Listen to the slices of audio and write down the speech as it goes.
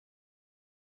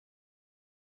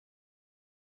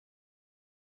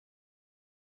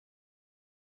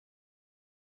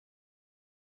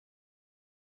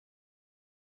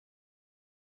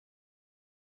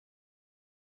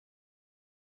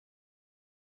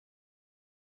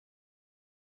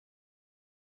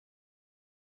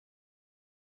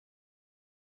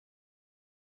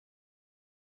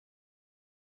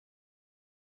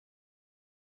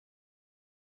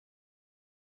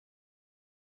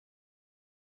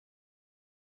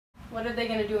What are they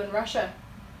going to do in Russia?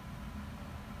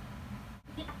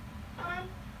 I'm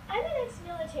an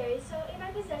ex-military, so in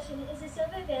my possession is a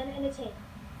Soviet van and a tank.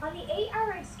 On the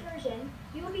 8-hour excursion,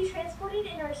 you will be transported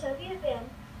in our Soviet van,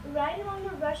 ride along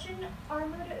the Russian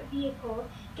armored vehicle,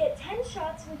 get 10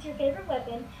 shots with your favorite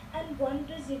weapon, and 1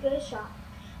 bazooka shot.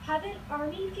 Have an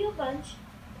army field lunch,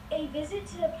 a visit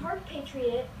to Park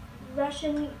Patriot,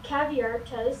 Russian caviar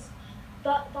toast,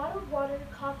 bottled water,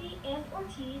 coffee and or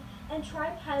tea, and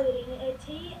try piloting a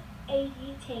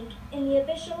T-80 tank in the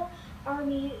official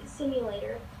Army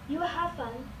simulator. You will have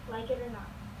fun, like it or not.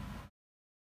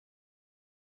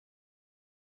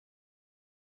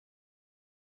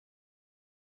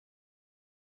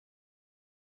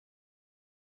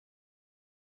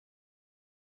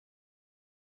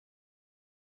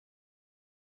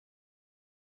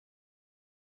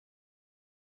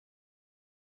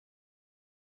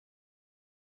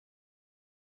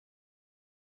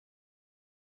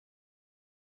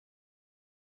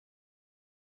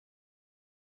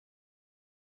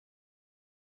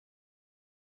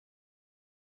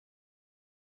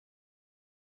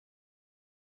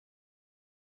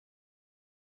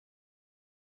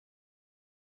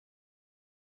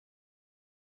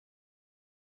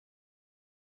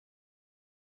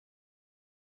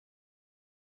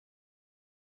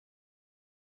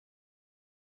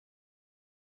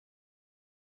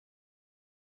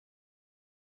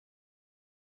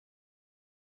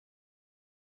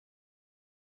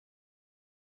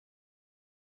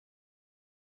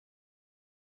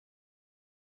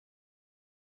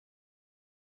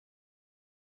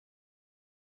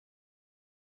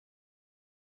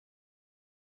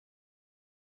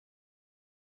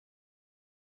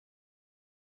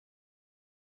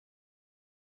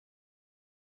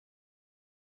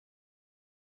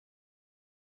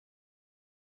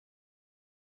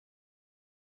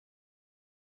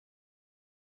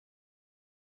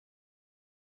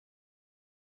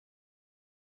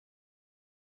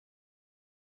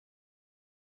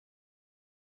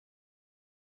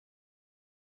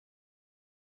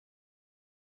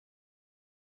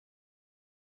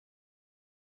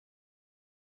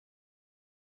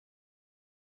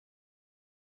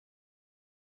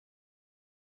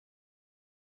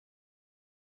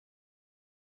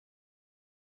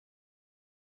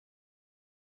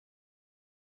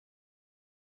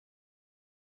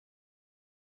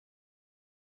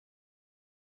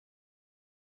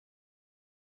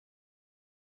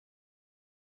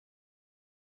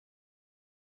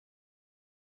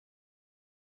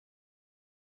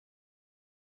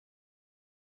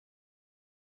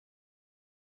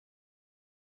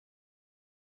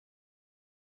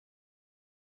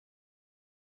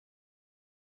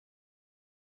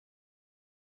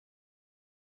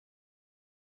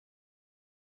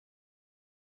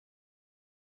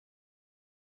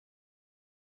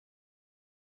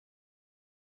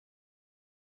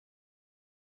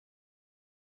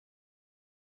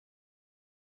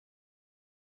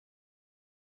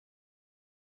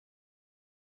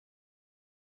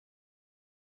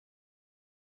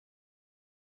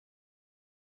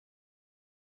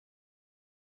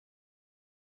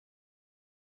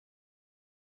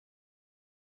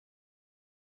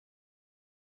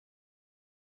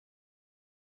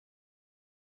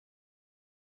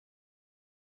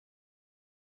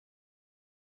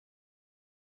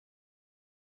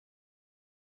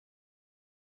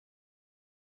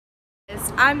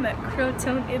 I'm at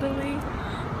Crotone, Italy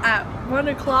at 1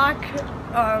 o'clock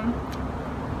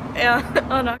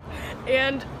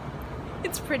and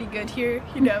it's pretty good here,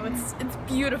 you know, it's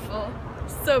beautiful,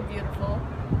 so beautiful.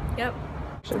 Yep.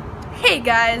 Hey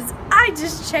guys, I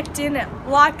just checked in at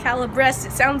La Calabrese.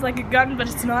 It sounds like a gun, but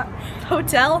it's not.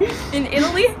 Hotel in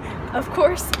Italy, of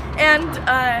course, and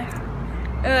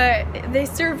they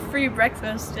serve free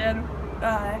breakfast and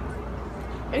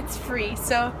it's free,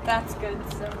 so that's good.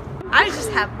 So I just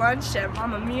had lunch at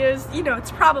Mamma Mia's. You know,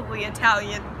 it's probably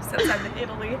Italian since I'm in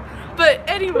Italy. But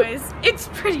anyways, it's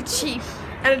pretty cheap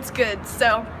and it's good,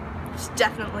 so just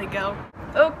definitely go.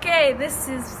 Okay, this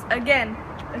is, again,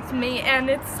 it's me, and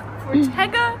it's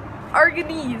Ortega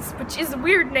Aragonese, which is a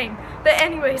weird name. But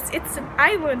anyways, it's an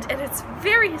island and it's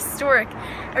very historic,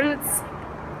 and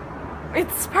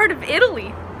it's part of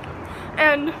Italy.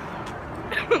 And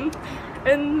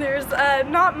and there's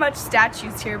not much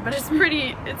statues here, but it's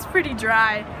pretty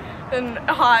dry and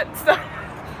hot,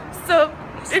 so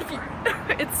if you,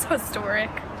 it's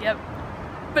historic, yep,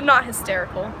 but not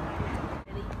hysterical.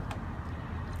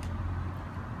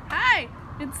 Hi,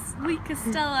 it's Lee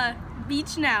Costella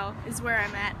Beach now is where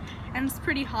I'm at, and it's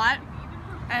pretty hot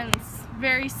and it's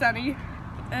very sunny,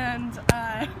 and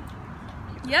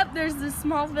yep, there's this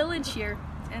small village here,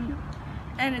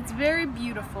 and it's very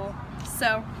beautiful.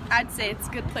 So I'd say it's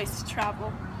a good place to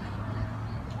travel.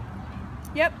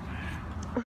 Yep.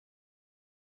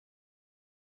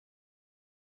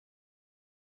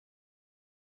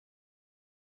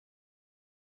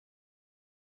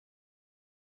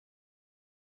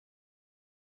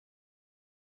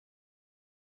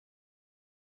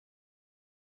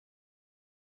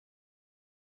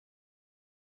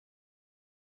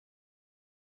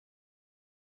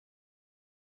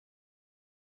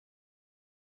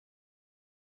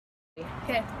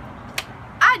 Okay,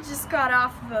 I just got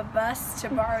off of a bus to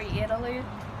Bari, Italy,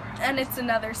 and it's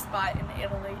another spot in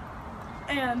Italy.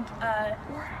 And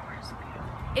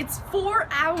it's 4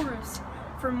 hours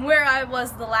from where I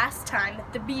was the last time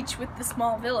at the beach with the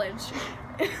small village.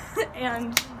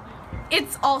 And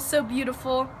it's also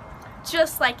beautiful,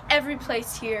 just like every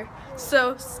place here,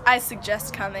 so I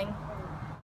suggest coming.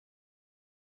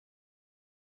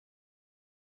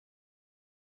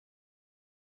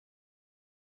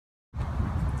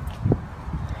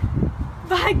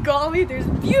 By golly, there's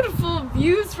beautiful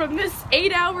views from this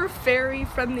 8-hour ferry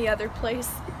from the other place.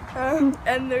 And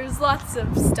there's lots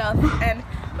of stuff, and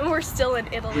we're still in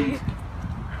Italy.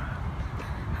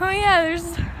 Oh yeah,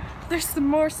 there's some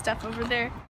more stuff over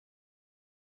there.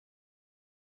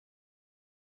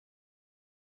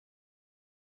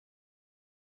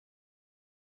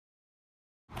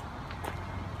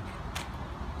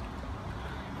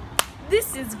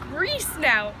 This is Greece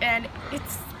now, and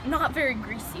it's not very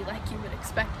greasy like you would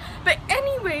expect. But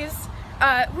anyways,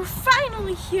 we're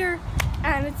finally here,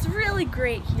 and it's really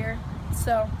great here.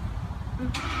 So.